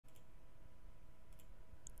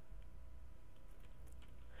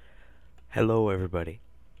Hello everybody,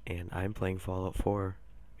 and I'm playing Fallout 4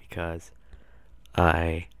 because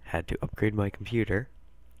I had to upgrade my computer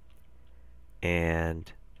and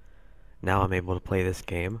now I'm able to play this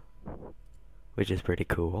game, which is pretty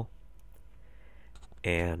cool.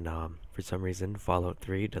 And for some reason Fallout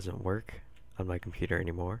 3 doesn't work on my computer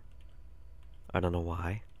anymore. I don't know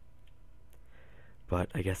why, but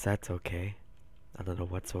I guess that's okay. I don't know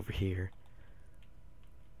what's over here.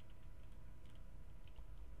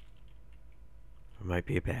 There might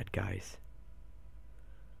be bad guys.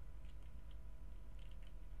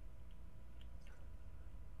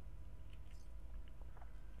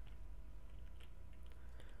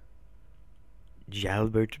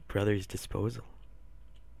 Jalbert Brothers Disposal.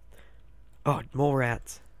 Oh, mole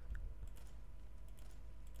rats.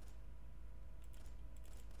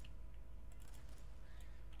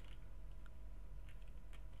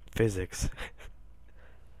 Physics.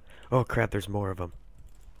 Oh crap, there's more of them.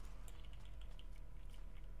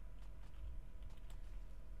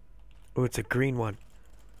 Oh, it's a green one.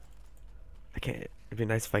 I can't. It'd be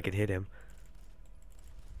nice if I could hit him.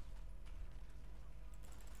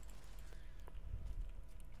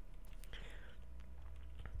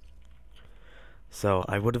 So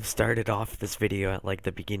I would have started off this video at like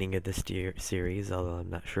the beginning of this series, although I'm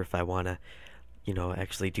not sure if I want to,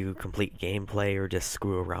 actually do complete gameplay or just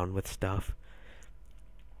screw around with stuff.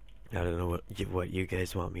 I don't know what you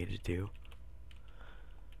guys want me to do.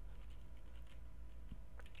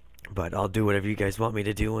 But I'll do whatever you guys want me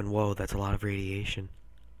to do, and whoa, that's a lot of radiation.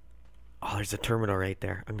 Oh, there's a terminal right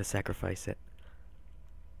there. I'm gonna sacrifice it.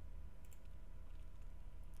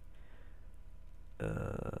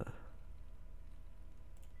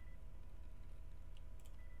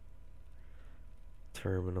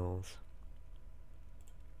 Terminals.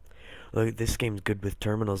 Look, this game's good with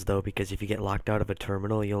terminals though, because if you get locked out of a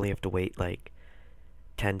terminal, you only have to wait like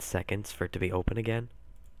 10 seconds for it to be open again.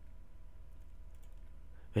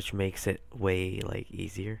 Which makes it way, like,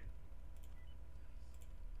 easier.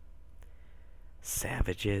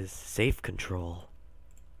 Savages. Safe control.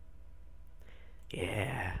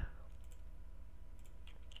 Yeah.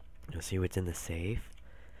 You'll see what's in the safe.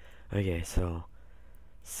 Okay, so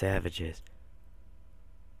savages.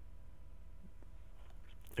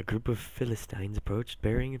 A group of Philistines approached,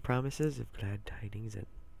 bearing promises of glad tidings and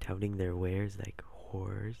touting their wares like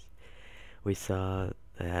whores. We saw...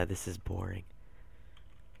 this is boring.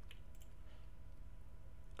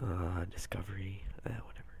 Discovery. Whatever.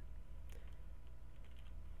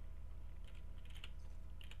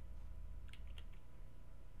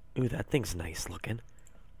 Ooh, that thing's nice looking.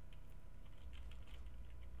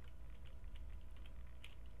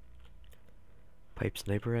 Pipe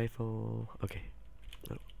sniper rifle. Okay.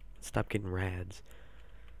 Oh, stop getting rads.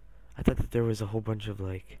 I thought that there was a whole bunch of,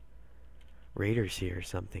 like, raiders here or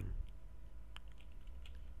something.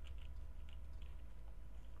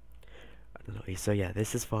 I don't know. So yeah,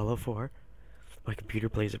 this is Fallout 4. My computer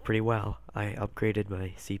plays it pretty well. I upgraded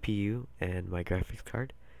my CPU and my graphics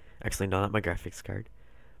card. Actually, no, not my graphics card.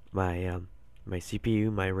 My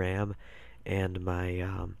CPU, my RAM, and my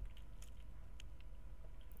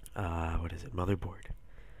what is it? Motherboard.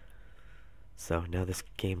 So now this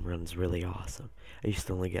game runs really awesome. I used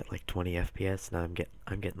to only get like 20 FPS. Now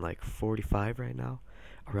I'm getting like 45 right now,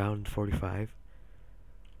 around 45.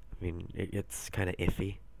 I mean, it's kind of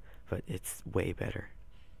iffy, but it's way better.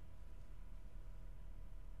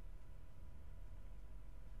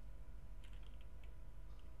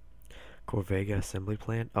 Corvega assembly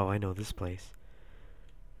plant. Oh, I know this place.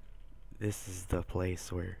 This is the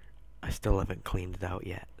place where I still haven't cleaned it out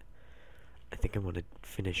yet. I think I'm gonna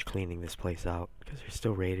finish cleaning this place out because there's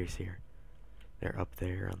still raiders here. They're up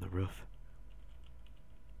there on the roof.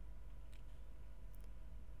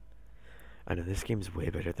 I know this game's way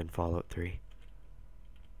better than Fallout 3.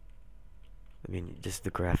 I mean, just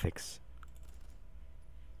the graphics.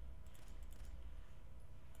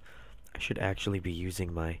 I should actually be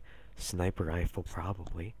using my sniper rifle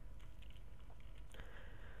probably.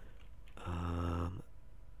 I'm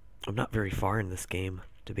not very far in this game,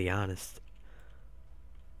 to be honest.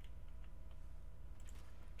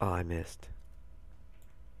 Oh, I missed.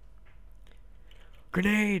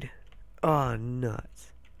 Grenade! Oh,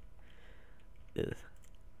 nuts. Ugh.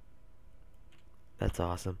 That's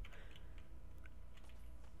awesome.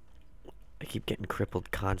 I keep getting crippled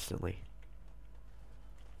constantly.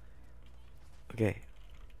 Okay.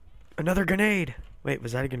 Another grenade! Wait,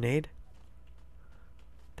 was that a grenade?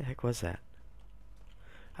 What the heck was that?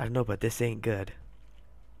 I don't know, but this ain't good.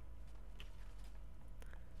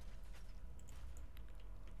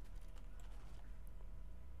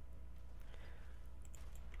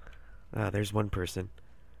 Ah, there's one person.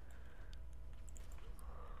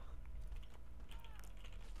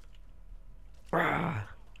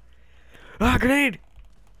 grenade!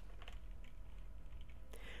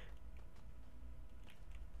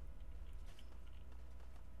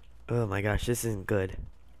 Oh my gosh, this isn't good.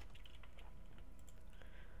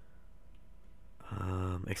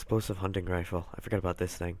 Explosive hunting rifle. I forgot about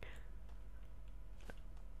this thing.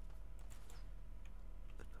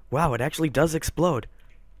 Wow, it actually does explode.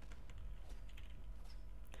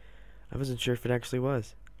 I wasn't sure if it actually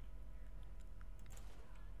was.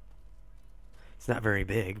 It's not very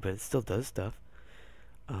big, but it still does stuff.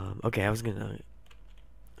 Okay, I was gonna...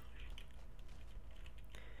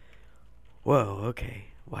 Whoa, okay.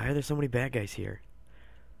 Why are there so many bad guys here?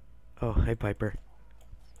 Oh, hey, Piper.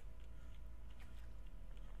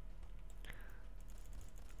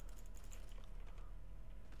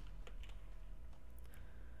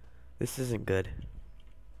 This isn't good.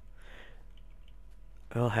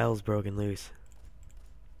 All hell's broken loose.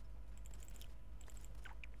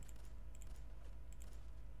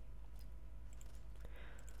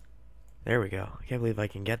 There we go. I can't believe I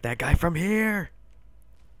can get that guy from here!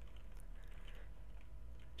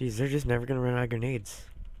 Jeez, they're just never gonna run out of grenades.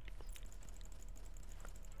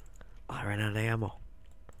 Oh, I ran out of ammo.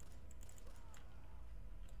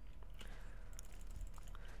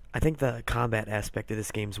 I think the combat aspect of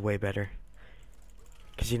this game's way better.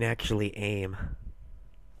 Because you can actually aim.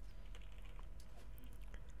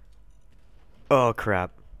 Oh,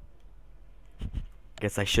 crap.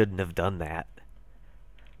 Guess I shouldn't have done that.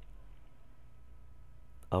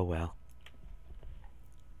 Oh, well.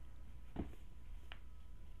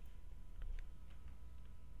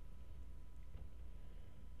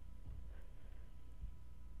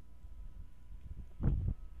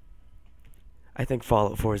 I think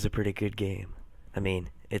Fallout 4 is a pretty good game. I mean,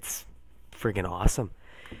 it's friggin' awesome.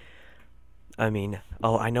 I mean,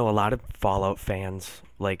 I know a lot of Fallout fans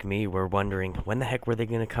like me were wondering when the heck were they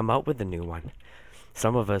going to come out with a new one.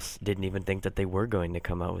 Some of us didn't even think that they were going to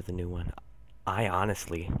come out with a new one. I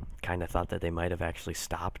honestly kind of thought that they might have actually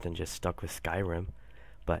stopped and just stuck with Skyrim,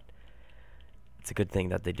 but it's a good thing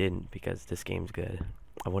that they didn't because this game's good.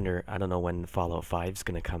 I don't know when Fallout 5's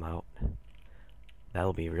going to come out.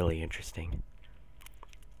 That'll be really interesting.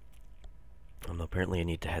 Apparently I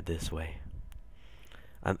need to head this way.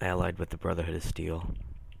 I'm allied with the Brotherhood of Steel.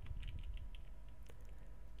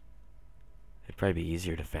 It'd probably be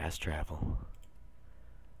easier to fast travel.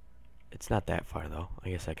 It's not that far though. I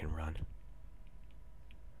guess I can run.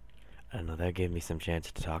 I don't know, that gave me some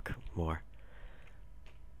chance to talk more.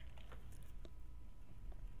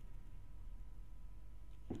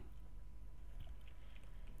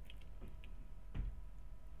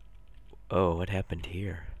 Oh, what happened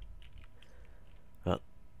here? Well,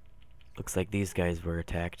 looks like these guys were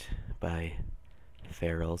attacked by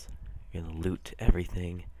ferals. Gonna loot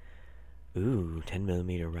everything. Ooh,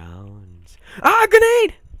 10mm rounds. Ah,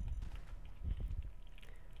 grenade!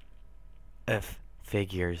 F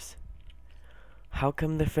figures. How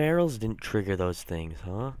come the ferals didn't trigger those things,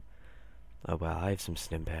 huh? Oh well, I have some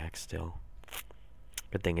stim packs still.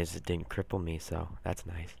 Good thing is it didn't cripple me, so that's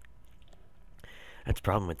nice. That's the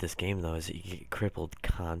problem with this game though, is that you get crippled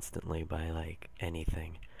constantly by like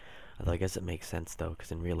anything. Although I guess it makes sense though,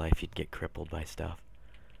 because in real life you'd get crippled by stuff.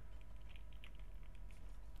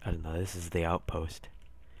 I don't know, this is the outpost.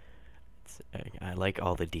 I like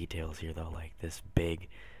all the details here though, like this big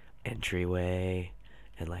entryway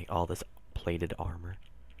and like all this plated armor.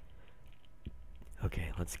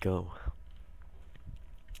 Okay, let's go.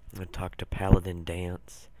 I'm gonna talk to Paladin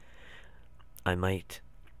Dance. I might,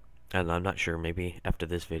 and I'm not sure, maybe after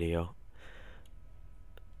this video.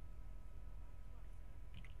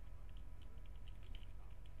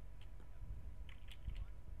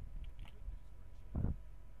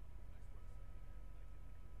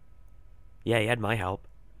 Yeah, he had my help.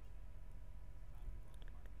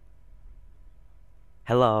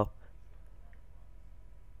 Hello.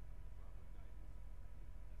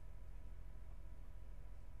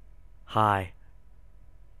 Hi.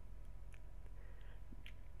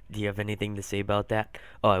 Do you have anything to say about that?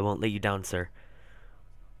 Oh, I won't let you down, sir.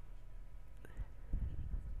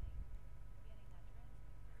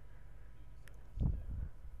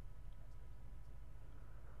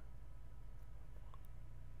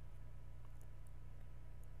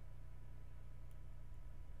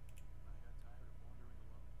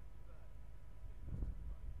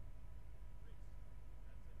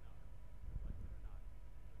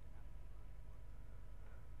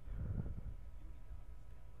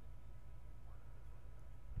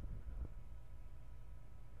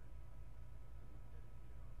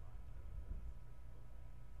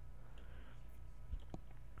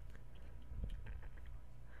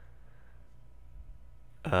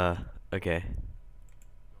 Okay.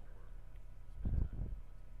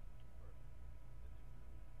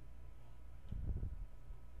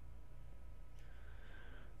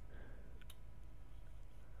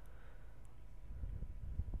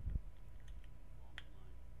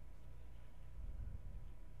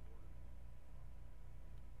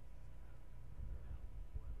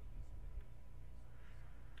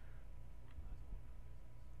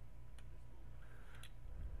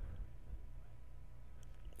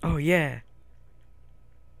 yeah.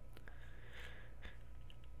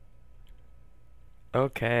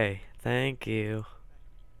 Okay, thank you.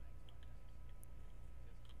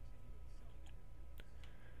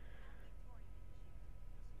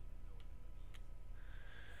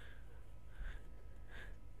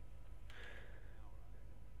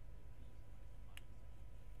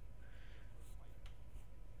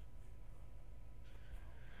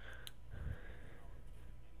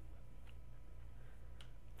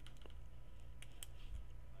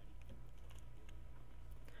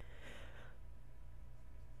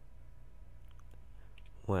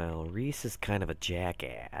 Well, Reese is kind of a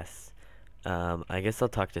jackass. I guess I'll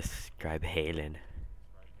talk to Scribe Halen.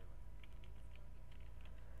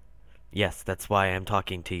 Yes, that's why I'm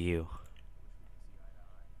talking to you.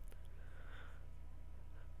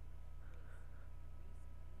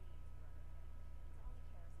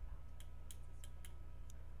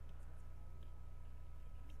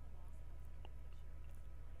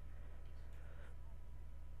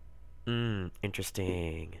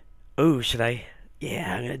 Interesting. Ooh, should I?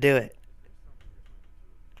 Yeah, I'm gonna do it.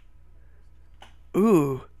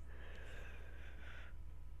 Ooh.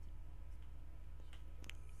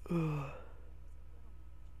 Ooh.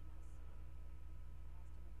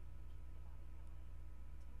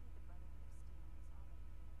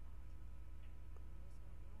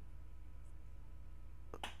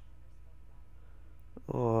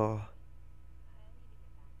 Oh.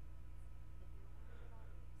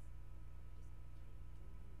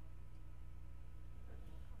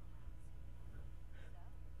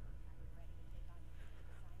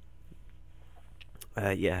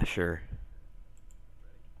 Yeah, sure.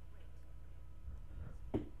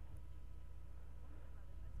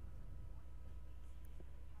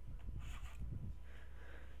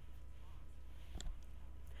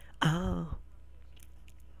 Oh.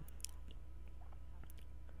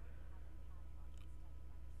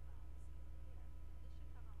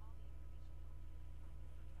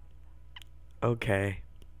 Okay.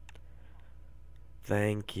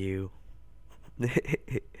 Thank you.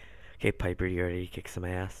 Okay, Piper, you ready to kick some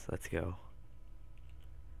ass? Let's go.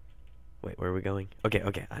 Wait, where are we going? Okay,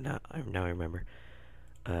 okay. Now I remember.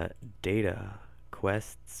 Uh, Data,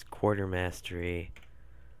 quests, quarter mastery.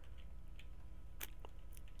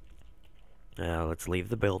 Let's leave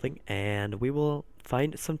the building, and we will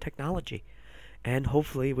find some technology, and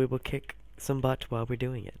hopefully we will kick some butt while we're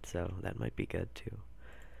doing it. So that might be good too.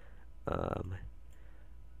 Um,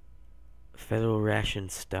 Federal ration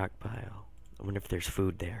stockpile. I wonder if there's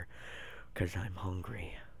food there, cause I'm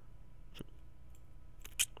hungry.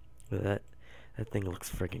 But that thing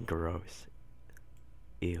looks freaking gross.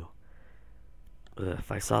 Ew.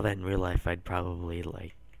 If I saw that in real life, I'd probably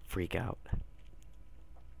like freak out.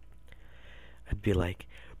 I'd be like,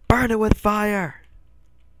 burn it with fire!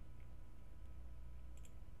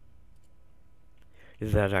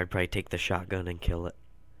 Either that, I'd probably take the shotgun and kill it.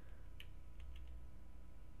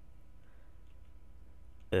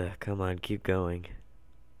 Come on, keep going.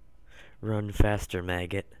 Run faster,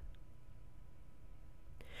 maggot.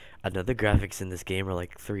 Another graphics in this game are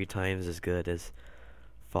like 3 times as good as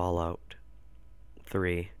Fallout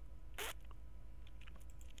 3.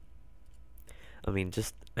 I mean,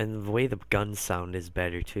 just, and the way the guns sound is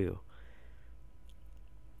better too.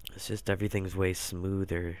 It's just everything's way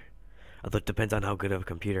smoother. Although it depends on how good of a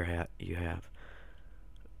computer you have.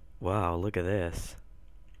 Wow, look at this.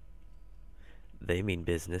 They mean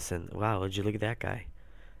business, and wow, would you look at that guy?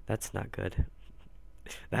 That's not good.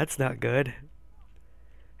 That's not good.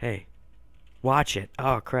 Hey, watch it.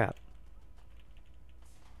 Oh, crap.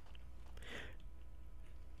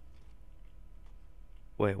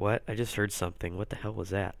 Wait, what? I just heard something. What the hell was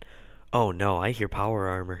that? Oh, no, I hear power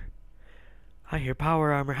armor. I hear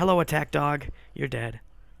power armor. Hello, attack dog. You're dead.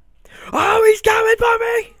 Oh, he's coming for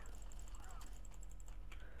me!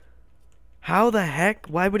 How the heck?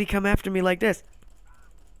 Why would he come after me like this?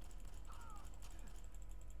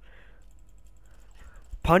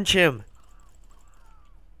 Punch him.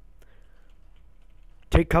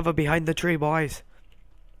 Take cover behind the tree, boys.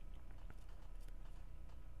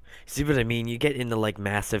 See what I mean? You get into like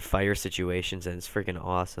massive fire situations and it's freaking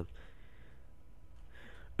awesome.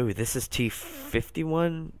 Ooh, this is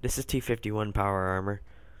T51? This is T51 power armor.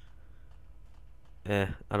 I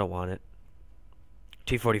don't want it.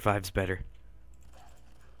 T45's better.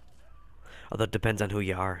 Although it depends on who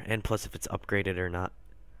you are, and plus if it's upgraded or not.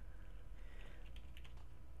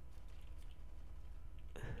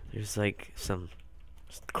 There's like some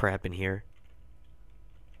crap in here.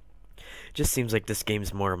 Just seems like this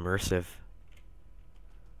game's more immersive.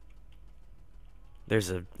 There's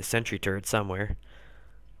a sentry turret somewhere.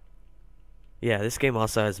 Yeah, this game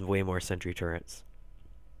also has way more sentry turrets.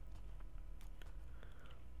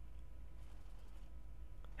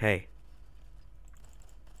 Hey.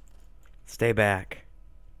 Stay back.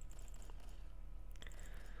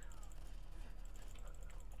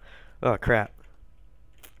 Oh, crap.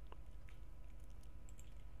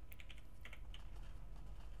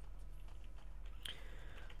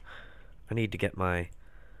 I need to get my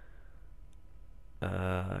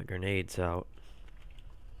grenades out.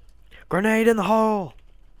 Grenade in the hole!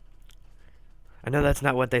 I know that's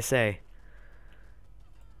not what they say.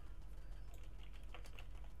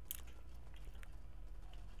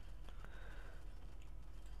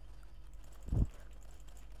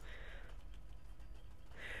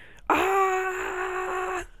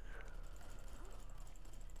 Ah!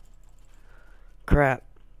 Crap.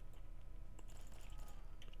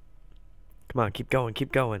 Come on, keep going,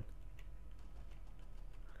 keep going.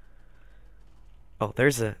 Oh,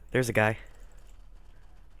 there's a guy.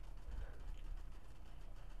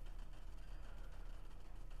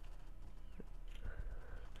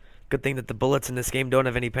 Good thing that the bullets in this game don't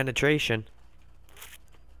have any penetration.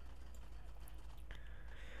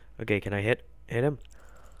 Okay, can I hit him?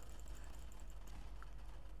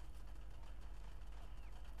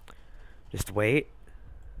 Just wait.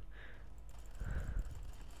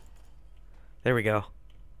 There we go.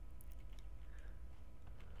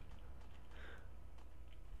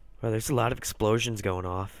 Well, there's a lot of explosions going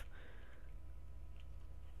off.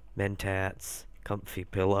 Mentats, comfy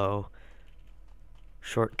pillow,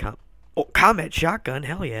 combat shotgun,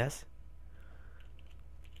 hell yes.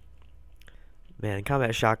 Man,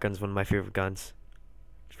 combat shotgun's one of my favorite guns.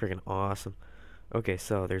 It's freaking awesome. Okay,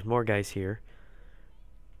 so there's more guys here.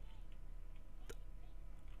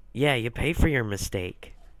 Yeah, you pay for your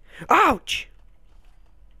mistake. Ouch!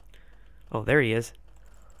 Oh, there he is.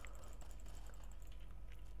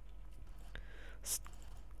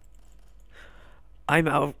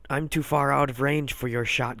 I'm too far out of range for your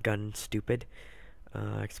shotgun, stupid.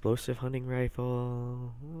 Explosive hunting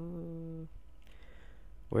rifle.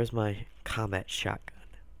 Where's my combat shotgun?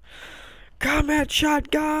 Combat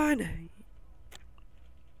shotgun!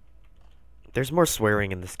 There's more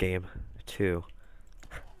swearing in this game, too.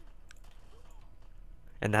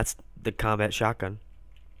 And that's the combat shotgun.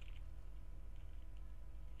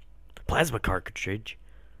 Plasma cartridge.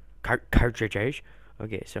 Cartridge.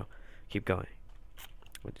 Okay, so keep going.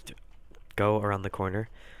 Go around the corner.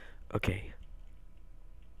 Okay.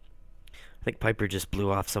 I think Piper just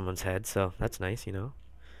blew off someone's head, so that's nice, you know.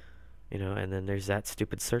 You know, and then there's that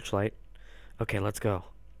stupid searchlight. Okay, let's go.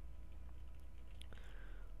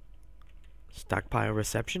 Stockpile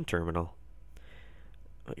reception terminal.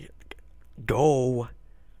 Go!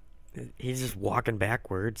 He's just walking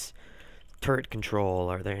backwards. Turret control.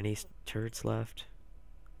 Are there any turrets left?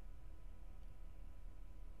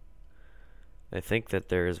 I think that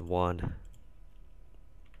there is one.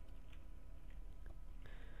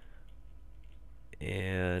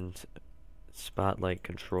 And spotlight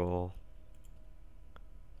control.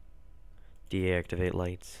 Deactivate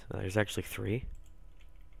lights. There's actually 3.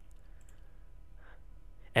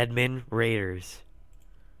 Admin Raiders.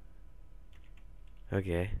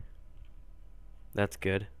 Okay. That's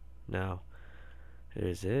good. Now,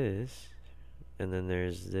 there's this. And then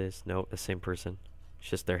there's this. Nope, the same person. It's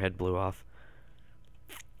just their head blew off.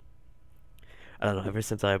 I don't know, ever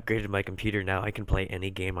since I upgraded my computer now, I can play any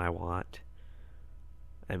game I want.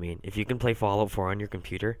 I mean, if you can play Fallout 4 on your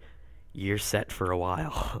computer, you're set for a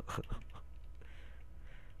while.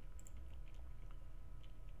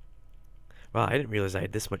 Wow, I didn't realize I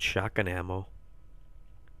had this much shotgun ammo.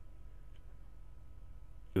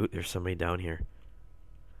 Ooh, there's somebody down here.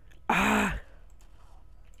 Ah!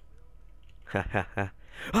 Ha ha ha.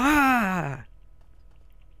 Ah!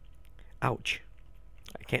 Ouch.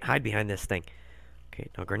 I can't hide behind this thing. Okay,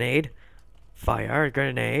 no grenade. Fire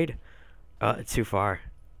grenade. It's too far.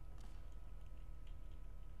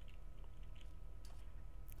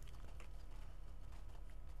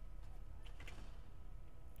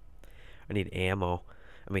 I need ammo.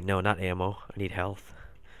 I mean, no, not ammo. I need health.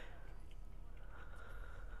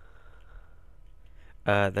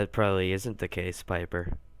 That probably isn't the case,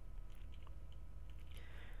 Piper.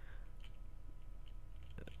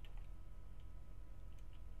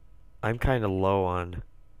 I'm kind of low on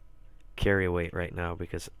carry weight right now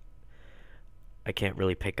because I can't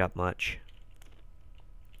really pick up much.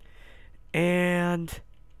 And,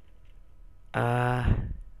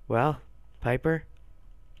 well, Piper,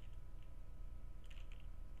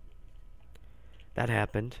 that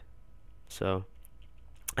happened. So,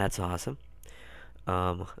 that's awesome.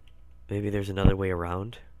 Maybe there's another way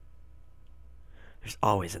around. There's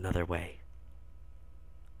always another way.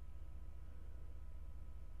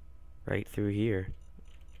 right through here.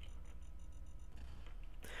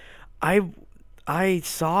 I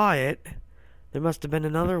saw it. There must have been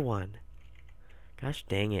another one. Gosh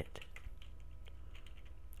dang it.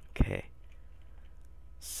 Okay.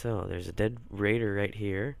 So, there's a dead raider right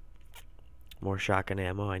here. More shotgun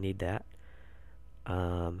ammo, I need that.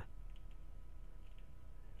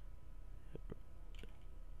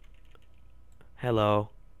 Hello.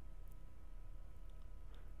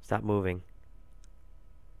 Stop moving.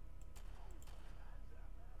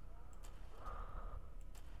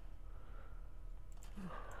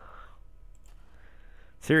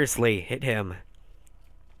 Seriously, hit him.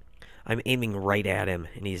 I'm aiming right at him,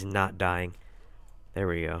 and he's not dying. There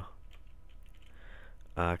we go.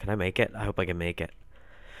 Can I make it? I hope I can make it.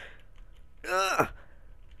 Ugh!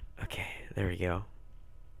 Okay, there we go.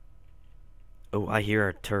 Oh, I hear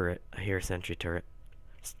a turret. I hear a sentry turret.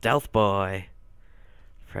 Stealth boy.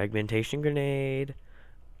 Fragmentation grenade.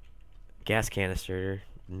 Gas canister.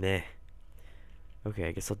 Meh. Okay,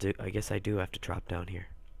 I guess I do have to drop down here.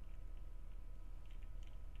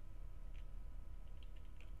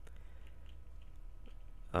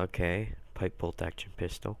 Okay, pipe bolt action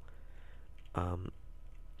pistol.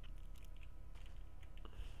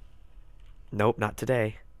 Nope, not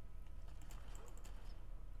today.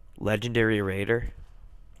 Legendary Raider.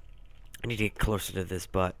 I need to get closer to this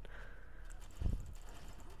butt.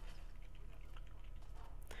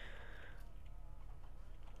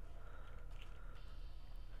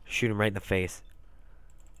 Shoot him right in the face.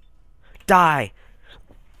 Die!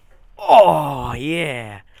 Oh,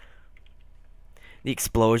 yeah! The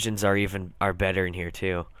explosions are better in here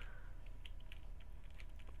too.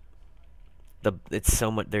 It's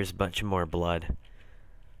so much. There's much more blood.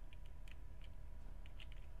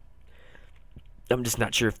 I'm just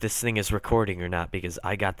not sure if this thing is recording or not because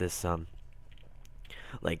I got this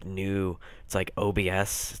like new. It's like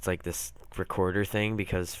OBS. It's like this recorder thing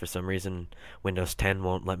because for some reason Windows 10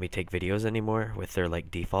 won't let me take videos anymore with their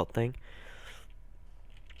like default thing.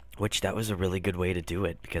 Which that was a really good way to do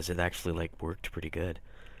it because it actually like worked pretty good.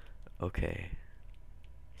 Okay.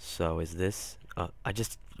 So is this I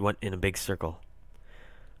just went in a big circle.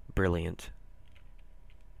 Brilliant.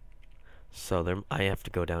 So there I have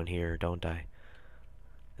to go down here, don't I?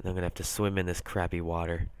 And I'm gonna have to swim in this crappy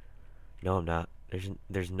water. No, I'm not.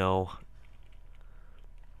 There's no.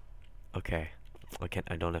 Okay.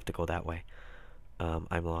 I don't have to go that way.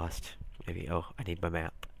 I'm lost. Maybe I need my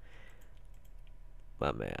map.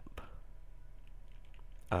 My map.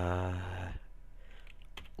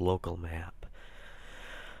 Local map.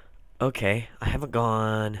 Okay, I haven't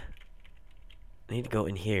gone. I need to go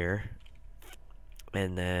in here.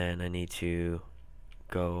 And then I need to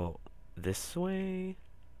go this way.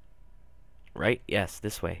 Right? Yes,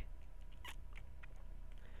 this way.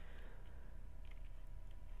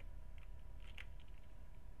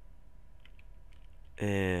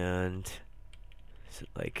 And is it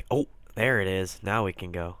like, oh, there it is. Now we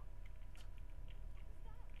can go.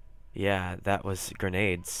 Yeah, that was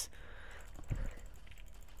grenades.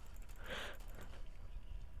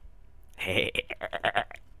 Hey,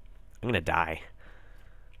 I'm gonna die.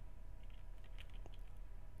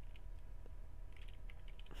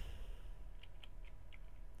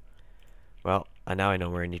 Well, now I know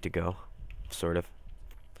where I need to go. Sort of.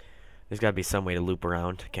 There's gotta be some way to loop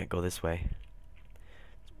around. Can't go this way.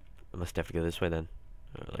 I must have to go this way then.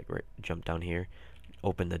 Like, jump down here.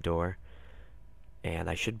 Open the door. And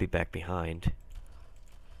I should be back behind.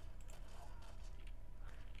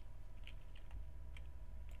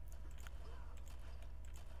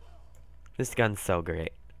 This gun's so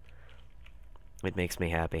great. It makes me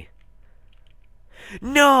happy.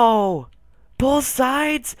 No! Both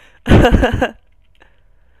sides? Oh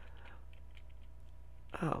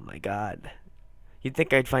my god. You'd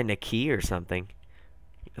think I'd find a key or something.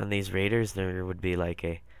 On these raiders, there would be like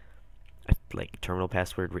a like terminal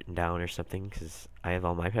password written down or something, because I have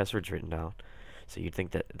all my passwords written down. So you'd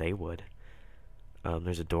think that they would.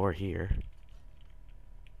 There's a door here.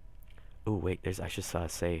 Oh wait, I just saw a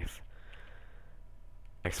safe.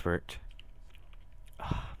 Expert.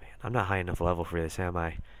 Oh man, I'm not high enough level for this, am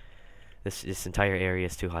I? This entire area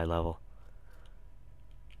is too high level.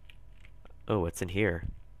 Oh, what's in here?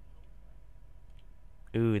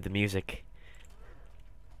 Ooh, the music.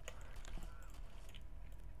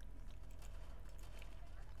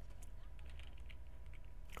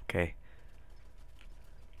 Okay.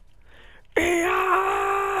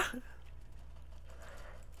 Yeah!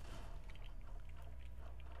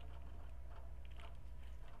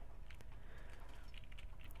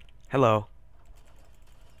 Hello.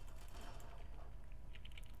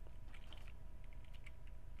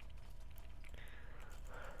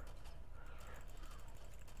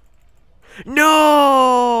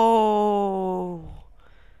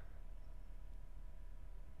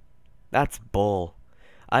 That's bull.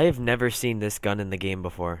 I have never seen this gun in the game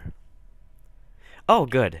before. Oh,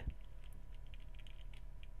 good.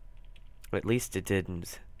 At least it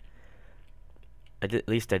didn't. At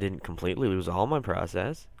least I didn't completely lose all my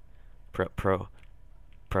process.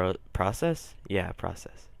 Process? Yeah,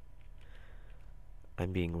 process.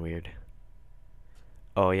 I'm being weird.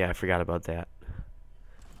 Oh yeah, I forgot about that.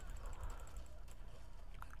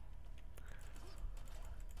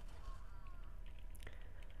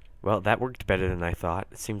 Well, that worked better than I thought.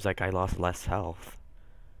 It seems like I lost less health.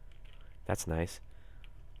 That's nice.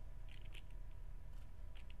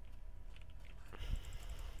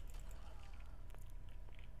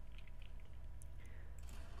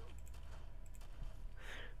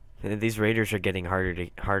 And these raiders are getting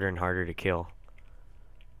harder and harder to kill.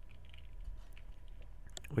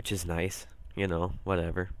 Which is nice. You know,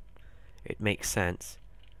 whatever. It makes sense.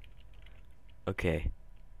 Okay.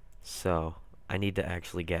 So, I need to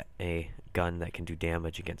actually get a gun that can do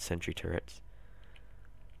damage against sentry turrets.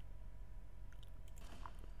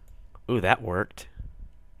 Ooh, that worked.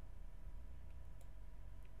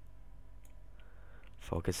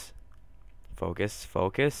 Focus. Focus.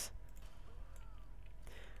 Focus.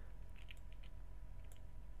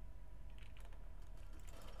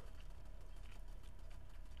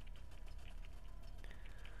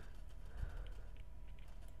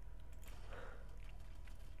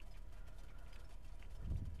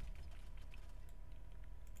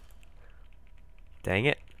 Dang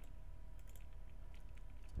it.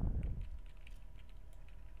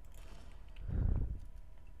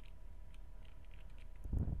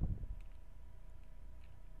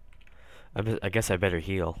 I guess I better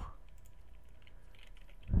heal.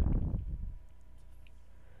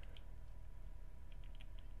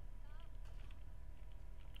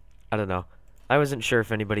 I don't know. I wasn't sure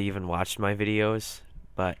if anybody even watched my videos,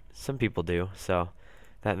 but some people do, so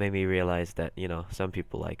that made me realize that, you know, some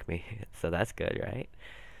people like me. So that's good, right?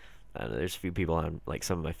 I don't know, there's a few people on, like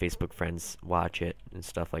some of my Facebook friends watch it and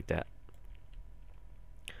stuff like that.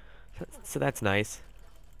 So that's nice.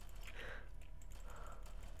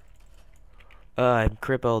 I'm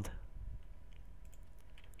crippled.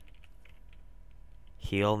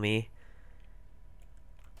 Heal me.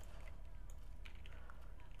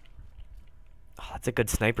 Oh, that's a good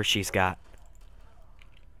sniper she's got.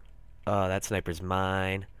 Oh, that sniper's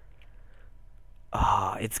mine.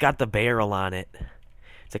 Oh, it's got the barrel on it.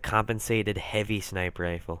 It's a compensated heavy sniper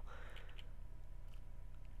rifle.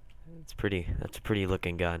 That's a pretty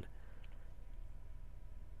looking gun.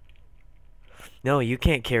 No, you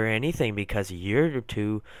can't carry anything because you're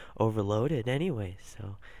too overloaded anyway.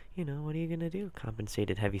 So, you know, what are you gonna do?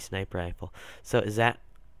 Compensated heavy sniper rifle. So is that...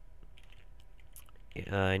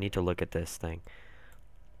 I need to look at this thing.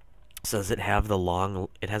 So does it have the long...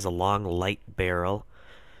 It has a long light barrel.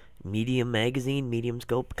 Medium magazine, medium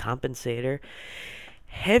scope, compensator.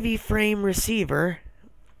 Heavy frame receiver.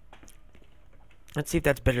 Let's see if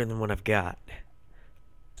that's better than what I've got.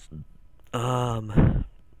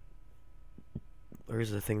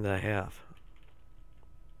 Where's the thing that I have?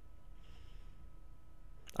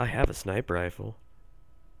 I have a sniper rifle.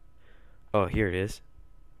 Oh, here it is.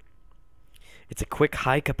 It's a quick,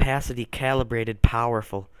 high capacity, calibrated,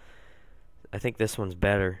 powerful. I think this one's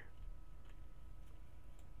better.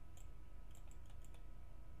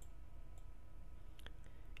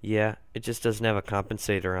 Yeah, it just doesn't have a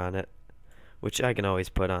compensator on it, which I can always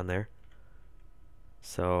put on there.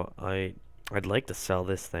 So I'd like to sell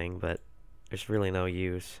this thing, but there's really no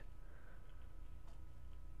use.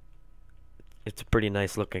 It's a pretty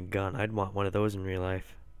nice looking gun. I'd want one of those in real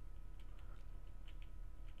life.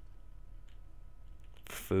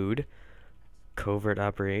 Food, covert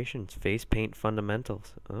operations, face paint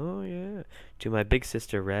fundamentals. Oh yeah. To my big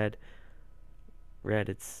sister, Red,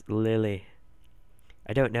 it's Lily.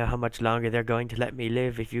 I don't know how much longer they're going to let me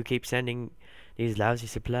live if you keep sending these lousy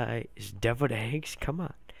supplies. Deviled eggs? Come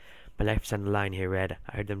on. My life's on the line here, Red.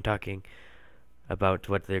 I heard them talking about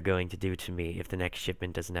what they're going to do to me if the next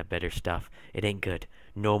shipment doesn't have better stuff. It ain't good.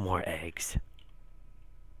 No more eggs.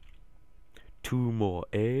 2 more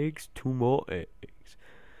eggs. 2 more eggs.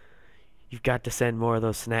 You've got to send more of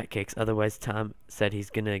those snack cakes, otherwise Tom said he's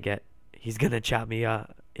gonna chop me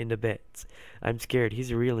into bits. I'm scared.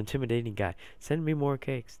 He's a real intimidating guy. Send me more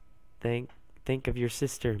cakes. Think of your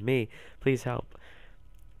sister, me. Please help.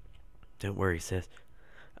 Don't worry, sis.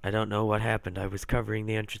 I don't know what happened. I was covering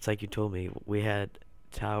the entrance like you told me. We had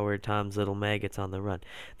Tower Tom's little maggots on the run.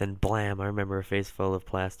 Then blam, I remember a face full of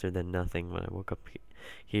plaster, then nothing when I woke up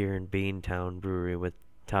here in Beantown Brewery with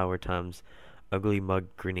Tower Tom's ugly mug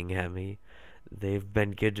grinning at me. They've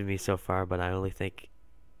been good to me so far, but I only think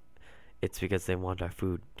It's because they want our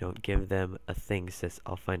food. Don't give them a thing, sis.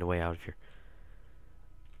 I'll find a way out of here.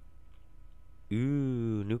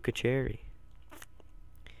 Ooh, Nuka Cherry.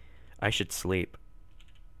 I should sleep.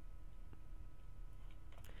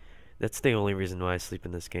 That's the only reason why I sleep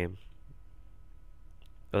in this game.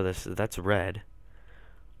 Oh, that's red.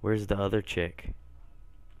 Where's the other chick?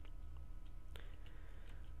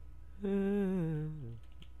 Biometric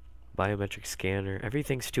scanner.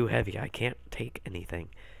 Everything's too heavy. I can't take anything,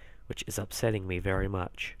 which is upsetting me very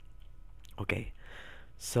much. Okay,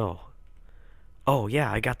 so. Oh,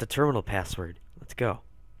 yeah, I got the terminal password. Let's go.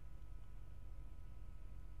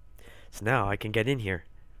 So now I can get in here.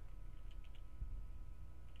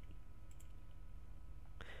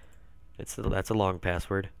 That's a long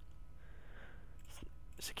password.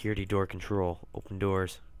 Security door control. Open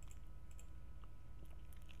doors.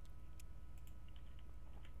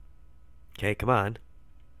 Okay, come on.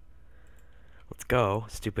 Let's go,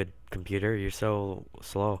 stupid computer. You're so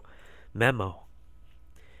slow. Memo.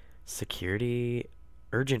 Security.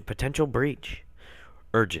 Urgent potential breach.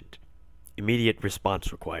 Urgent. Immediate response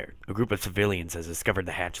required. A group of civilians has discovered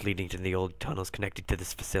the hatch leading to the old tunnels connected to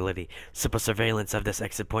this facility. Simple surveillance of this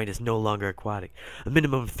exit point is no longer aquatic. A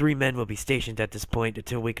minimum of 3 men will be stationed at this point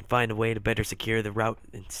until we can find a way to better secure the route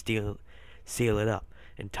and seal it up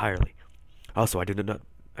entirely. Also, I do not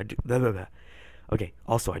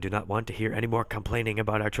want to hear any more complaining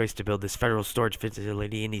about our choice to build this federal storage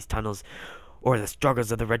facility in these tunnels or the struggles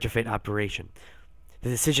of the retrofit operation. The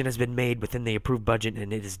decision has been made within the approved budget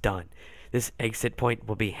and it is done. This exit point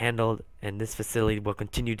will be handled and this facility will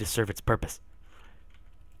continue to serve its purpose.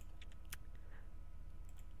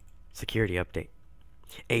 Security update.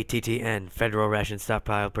 ATTN, Federal Ration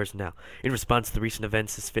Stockpile Personnel. In response to the recent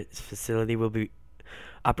events, this facility will be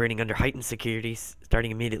operating under heightened security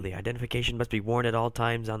starting immediately. Identification must be worn at all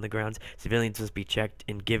times on the grounds. Civilians must be checked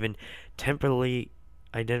and given temporary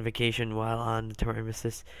identification while on the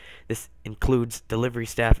premises. This includes delivery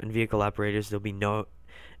staff and vehicle operators. There will be no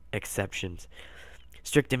exceptions.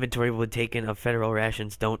 Strict inventory will be taken of federal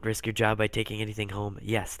rations. Don't risk your job by taking anything home.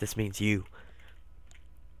 Yes, this means you.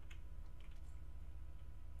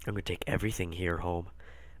 I'm going to take everything here home.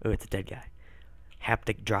 Oh, it's a dead guy.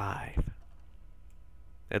 Haptic drive.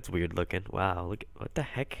 That's weird looking. Wow, look, what the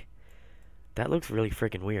heck? That looks really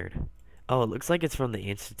freaking weird. Oh, it looks like it's from the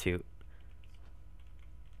Institute.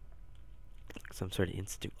 Some sort of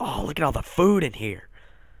institute. Oh, look at all the food in here.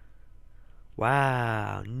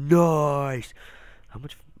 Wow, nice. How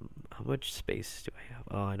much space do I have?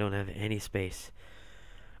 Oh, I don't have any space.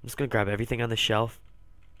 I'm just gonna grab everything on the shelf.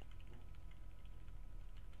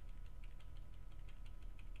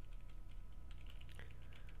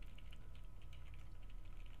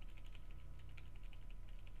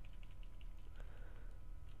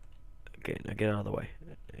 Okay, now get out of the way.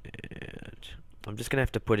 And I'm just gonna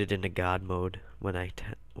have to put it into God mode when I.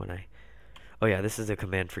 Oh yeah, this is a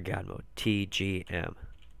command for God mode. TGM.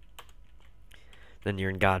 Then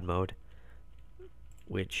you're in God mode,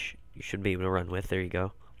 which you should be able to run with. There you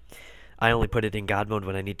go. I only put it in God mode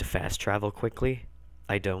when I need to fast travel quickly.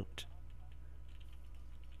 I don't.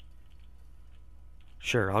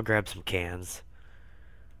 Sure, I'll grab some cans.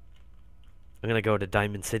 I'm gonna go to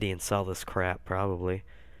Diamond City and sell this crap, probably.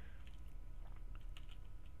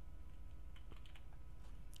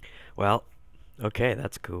 Well, okay,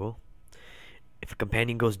 that's cool. If a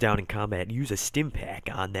companion goes down in combat, use a stim pack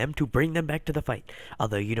on them to bring them back to the fight.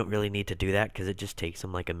 Although you don't really need to do that because it just takes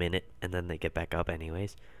them like a minute and then they get back up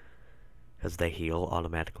anyways. Because they heal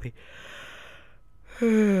automatically.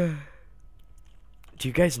 Do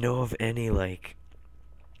you guys know of any, like,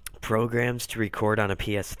 programs to record on a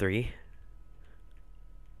PS3?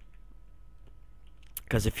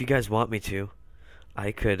 Because if you guys want me to,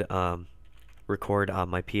 I could, record on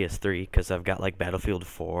my PS3 because I've got, like, Battlefield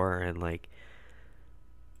 4 and, like,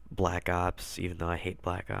 Black Ops, even though I hate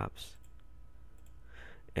Black Ops.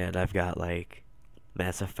 And I've got, like,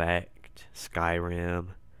 Mass Effect, Skyrim,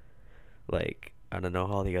 like, I don't know,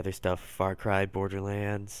 all the other stuff, Far Cry,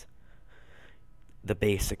 Borderlands, the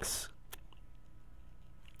basics.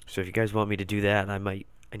 So if you guys want me to do that, I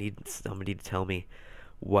need somebody to tell me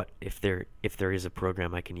what, if there is a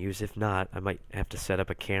program I can use. If not, I might have to set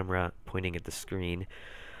up a camera pointing at the screen,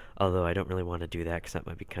 although I don't really want to do that because that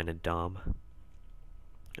might be kind of dumb.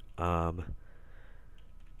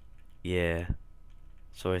 Yeah.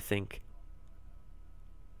 So I think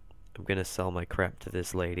I'm gonna sell my crap to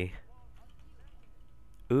this lady.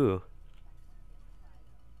 Ooh.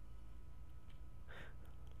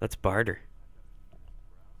 Let's barter.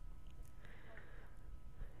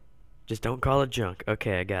 Just don't call it junk.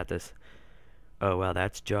 Okay, I got this. Oh, well,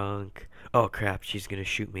 that's junk. Oh, crap, she's gonna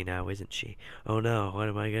shoot me now, isn't she? Oh, no, what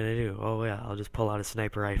am I gonna do? Oh, yeah, I'll just pull out a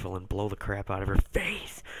sniper rifle and blow the crap out of her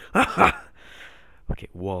face. Okay,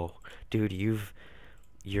 whoa. Dude,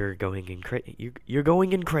 you're going in you're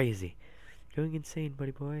going in crazy. Going insane,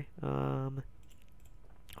 buddy boy.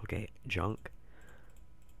 Okay, junk.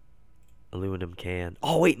 Aluminum can.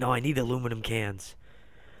 Oh, wait, no, I need aluminum cans.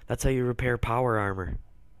 That's how you repair power armor.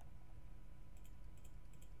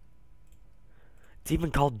 It's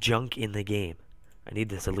even called junk in the game. I need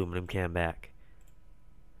this aluminum can back.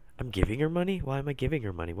 I'm giving her money? Why am I giving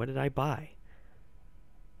her money? What did I buy?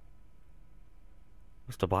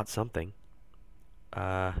 Must have bought something.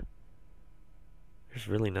 There's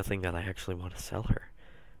really nothing that I actually want to sell her.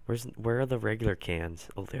 Where are the regular cans?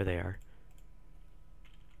 Oh, there they are.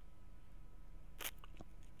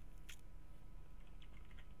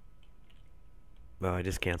 Oh, I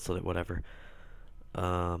just canceled it, whatever.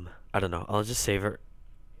 I don't know. I'll just save her.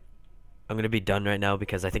 I'm gonna be done right now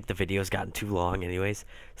because I think the video's gotten too long anyways.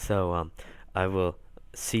 So, I will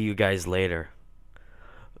see you guys later.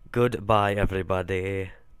 Goodbye,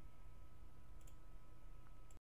 everybody.